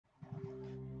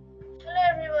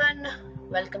everyone,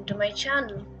 welcome to my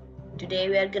channel. Today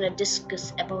we are gonna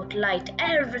discuss about light,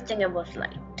 everything about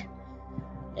light.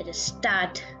 Let us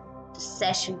start the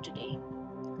session today.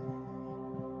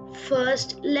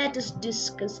 First, let us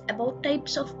discuss about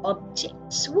types of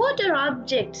objects. What are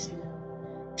objects?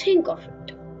 Think of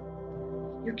it.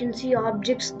 You can see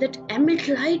objects that emit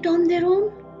light on their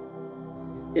own.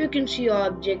 You can see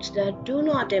objects that do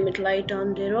not emit light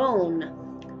on their own.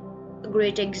 A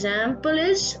great example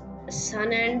is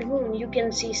sun and moon. You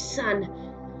can see sun,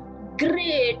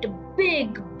 great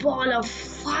big ball of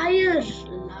fire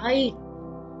light.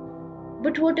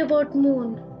 But what about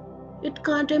moon? It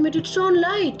can't emit its own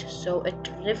light, so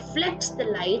it reflects the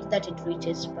light that it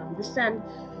reaches from the sun.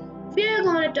 We are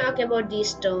going to talk about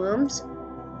these terms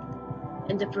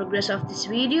in the progress of this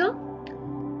video.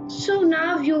 So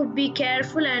now you be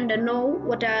careful and know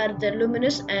what are the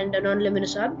luminous and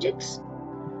non-luminous objects.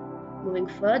 Moving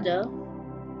further,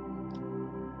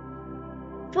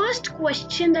 first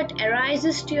question that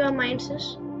arises to your mind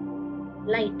is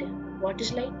light. What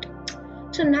is light?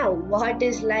 So now, what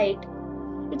is light?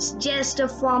 It's just a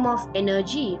form of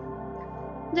energy.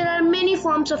 There are many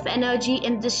forms of energy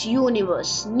in this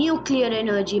universe: nuclear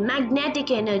energy,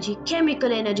 magnetic energy,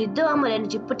 chemical energy, thermal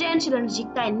energy, potential energy,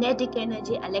 kinetic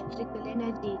energy, electrical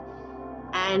energy,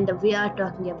 and we are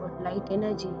talking about light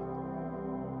energy.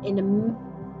 In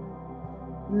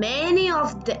many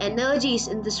of the energies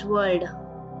in this world,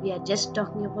 we are just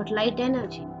talking about light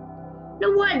energy.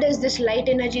 Now, what does this light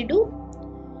energy do?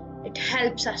 It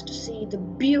helps us to see the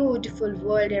beautiful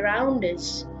world around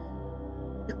us,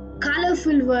 the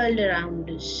colorful world around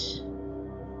us.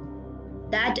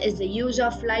 That is the use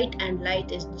of light, and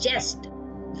light is just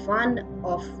one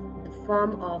of the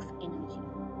form of energy.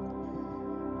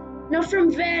 Now,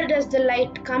 from where does the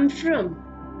light come from?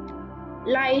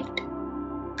 Light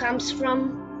comes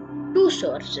from two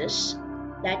sources,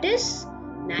 that is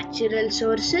natural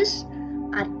sources,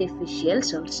 artificial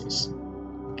sources.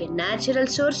 Okay, natural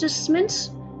sources means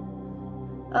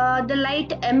the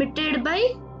light emitted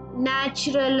by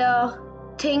natural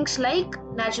things, like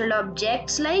natural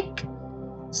objects like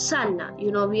sun.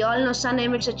 We all know sun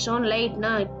emits its own light.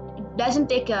 It doesn't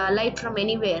take light from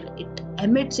anywhere. It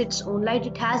emits its own light.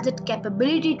 It has that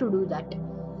capability to do that.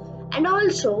 And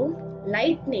also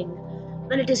lightning.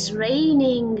 When it is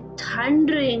raining,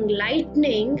 thundering,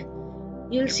 lightning,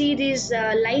 you'll see this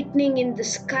lightning in the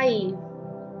sky.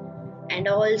 And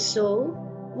also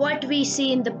what we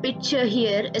see in the picture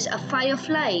here is a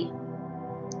firefly.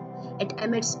 It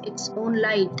emits its own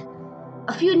light.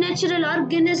 A few natural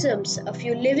organisms, a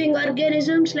few living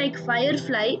organisms like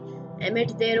firefly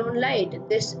emit their own light.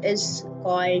 This is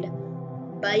called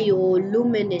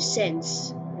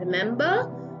bioluminescence. Remember,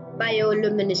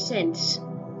 bioluminescence.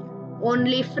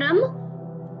 Only from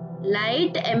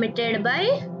light emitted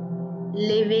by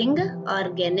living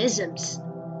organisms.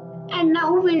 And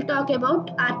now we'll talk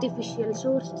about artificial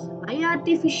sources. Why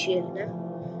artificial?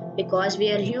 Because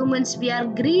we are humans, we are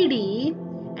greedy,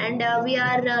 and we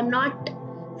are not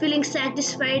feeling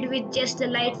satisfied with just the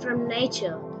light from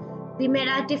nature. We made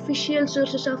artificial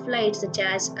sources of light, such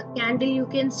as a candle you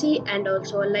can see, and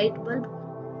also a light bulb.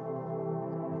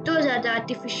 Those are the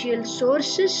artificial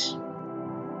sources.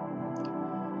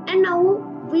 And now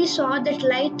we saw that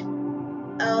light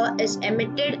is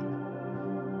emitted.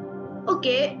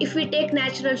 Okay, if we take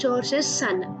natural sources,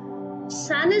 sun.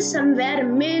 Sun is somewhere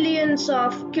millions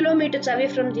of kilometers away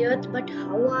from the earth, but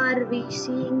how are we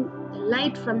seeing the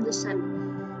light from the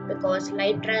sun? Because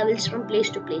light travels from place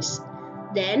to place.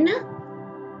 Then,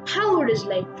 how does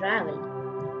light travel?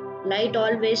 Light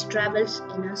always travels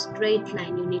in a straight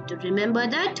line. You need to remember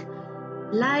that.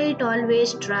 Light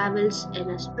always travels in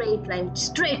a straight line,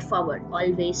 straight forward,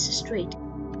 always straight.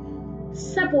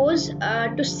 Suppose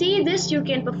to see this, you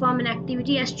can perform an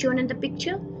activity as shown in the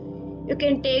picture. You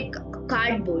can take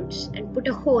cardboards and put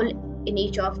a hole in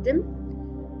each of them.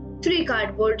 3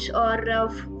 cardboards or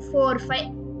 4, 5,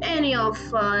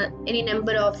 any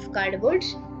number of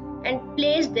cardboards, and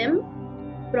place them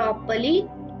properly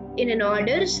in an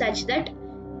order such that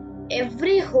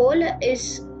every hole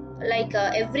is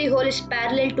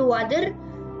parallel to other,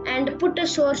 and put a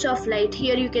source of light.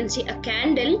 Here you can see a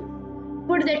candle.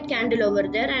 Put that candle over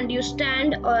there, and you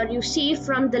stand or you see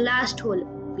from the last hole.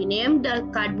 We named the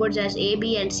cardboards as A,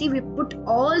 B and C. We put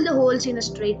all the holes in a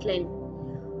straight line.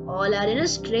 All are in a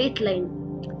straight line.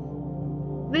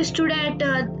 We stood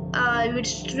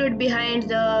behind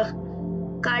the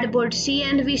cardboard C,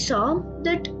 and we saw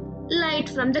that light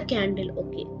from the candle.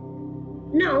 Okay.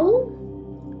 Now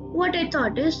what I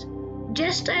thought is,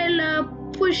 just I'll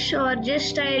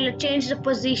change the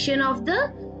position of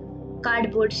the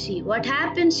cardboard C. What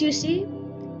happens, you see?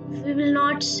 we will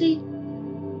not see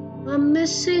a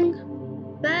missing.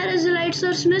 Where is the light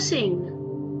source missing?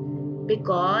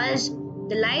 Because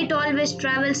the light always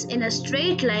travels in a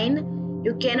straight line.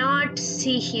 You cannot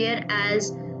see here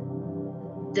as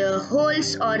the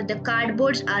holes or the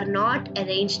cardboards are not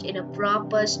arranged in a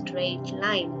proper straight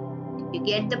line. You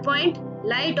get the point?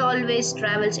 Light always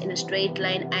travels in a straight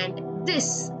line, and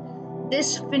this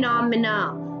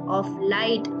phenomena of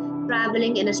light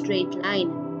traveling in a straight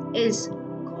line is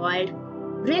called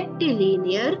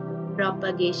rectilinear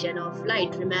propagation of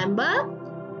light. Remember,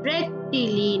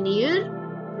 rectilinear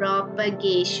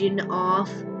propagation of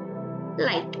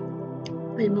light.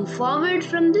 We'll move forward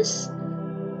from this.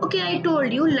 Okay, I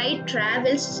told you light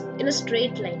travels in a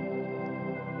straight line,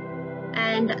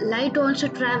 and light also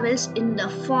travels in the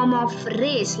form of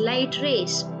rays, light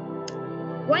rays.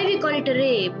 Why we call it a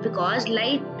ray? Because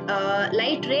light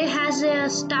ray has a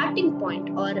starting point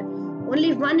or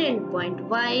only one end point.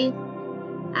 Why?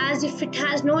 As if it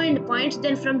has no end points,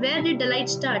 then from where did the light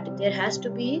start? There has to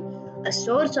be a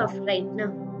source of light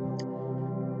now.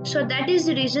 So that is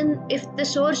the reason, if the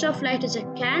source of light is a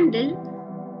candle,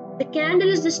 the candle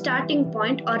is the starting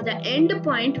point or the end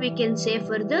point, we can say,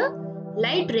 for the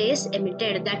light rays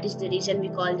emitted. That is the reason we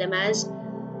call them as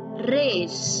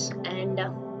rays. And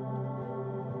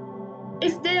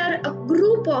if there are a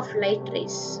group of light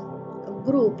rays,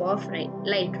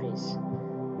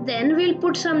 then we'll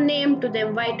put some name to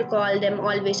them. Why to call them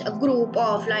always a group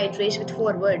of light rays with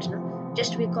 4 words? No?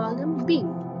 Just we call them beam,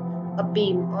 a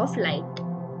beam of light.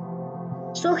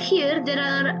 So here there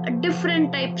are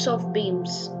different types of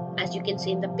beams, as you can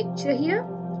see in the picture here.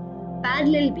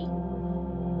 Parallel beam.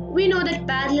 We know that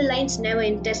parallel lines never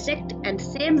intersect, and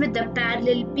same with the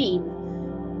parallel beam.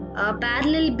 A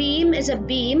parallel beam is a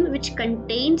beam which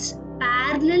contains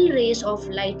parallel rays of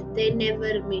light. They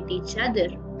never meet each other.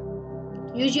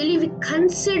 Usually we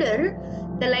consider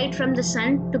the light from the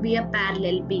sun to be a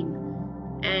parallel beam,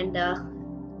 and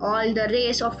all the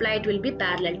rays of light will be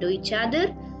parallel to each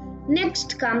other.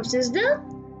 Next comes is the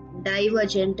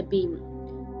divergent beam.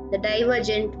 The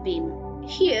divergent beam.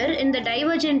 Here in the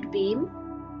divergent beam,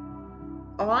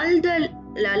 all the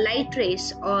light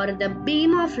rays or the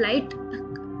beam of light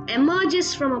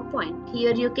emerges from a point.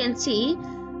 Here you can see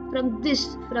from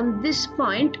this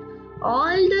point,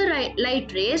 all the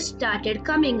light rays started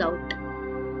coming out.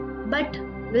 But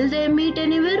will they meet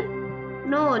anywhere?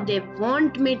 No, they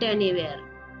won't meet anywhere.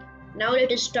 Now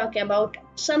let us talk about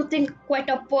something quite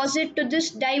opposite to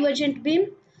this divergent beam,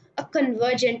 a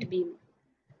convergent beam.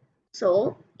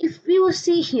 So if you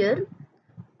see here,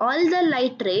 all the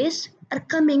light rays are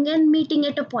coming and meeting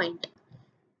at a point.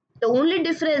 The only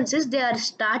difference is they are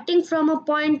starting from a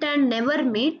point and never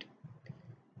meet.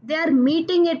 They are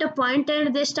meeting at a point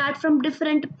and they start from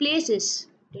different places.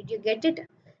 Did you get it?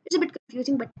 It's a bit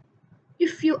confusing, but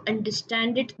if you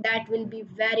understand it, that will be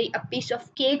a piece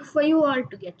of cake for you all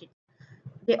to get it.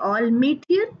 They all meet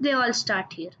here, they all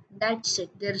start here. That's it.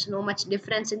 There is no much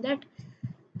difference in that.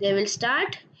 They will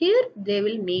start here, they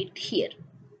will meet here.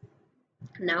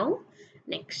 Now,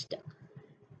 next.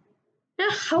 Now,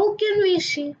 how can we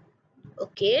see?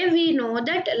 Okay, we know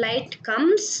that light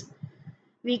comes.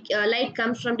 Light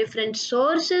comes from different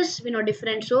sources. We know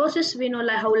different sources. We know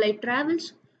how light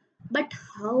travels. But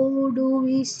how do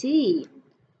we see?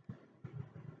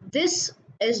 This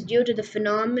is due to the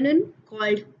phenomenon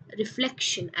called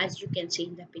reflection, as you can see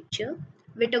in the picture.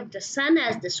 We took the sun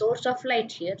as the source of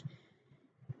light here,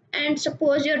 and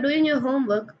suppose you're doing your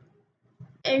homework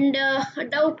and a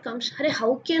doubt comes,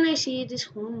 how can I see this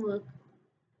homework?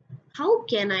 How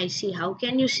can I see? How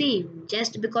can you see?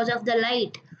 Just because of the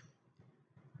light.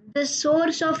 The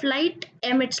source of light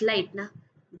emits light. Now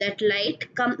that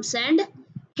light comes and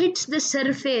hits the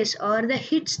surface or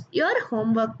hits your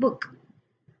homework book.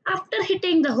 After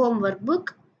hitting the homework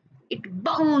book, it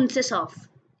bounces off.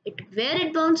 Where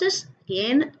it bounces?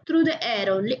 Again through the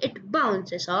air only. It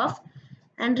bounces off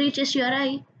and reaches your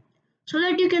eye, so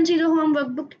that you can see the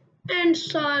homework book and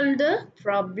solve the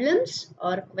problems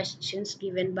or questions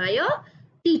given by your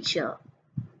teacher.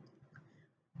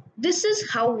 This is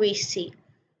how we see.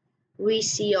 We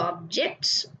see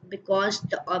objects because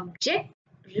the object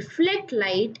reflect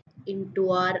light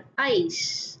into our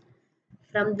eyes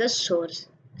from the source.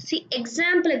 See,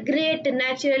 example, a great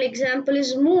natural example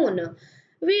is moon.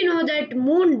 We know that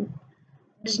moon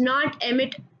does not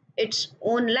emit its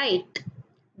own light.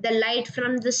 The light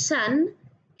from the sun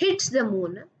hits the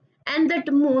moon, and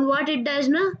that moon, what it does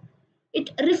now? It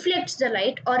reflects the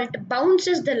light, or it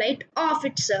bounces the light off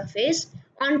its surface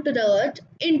onto the earth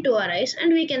into our eyes,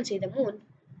 and we can see the moon.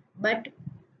 But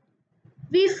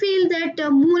we feel that the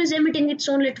moon is emitting its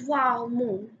own light. Wow,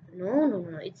 moon. No, no,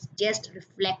 no, it's just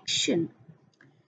reflection.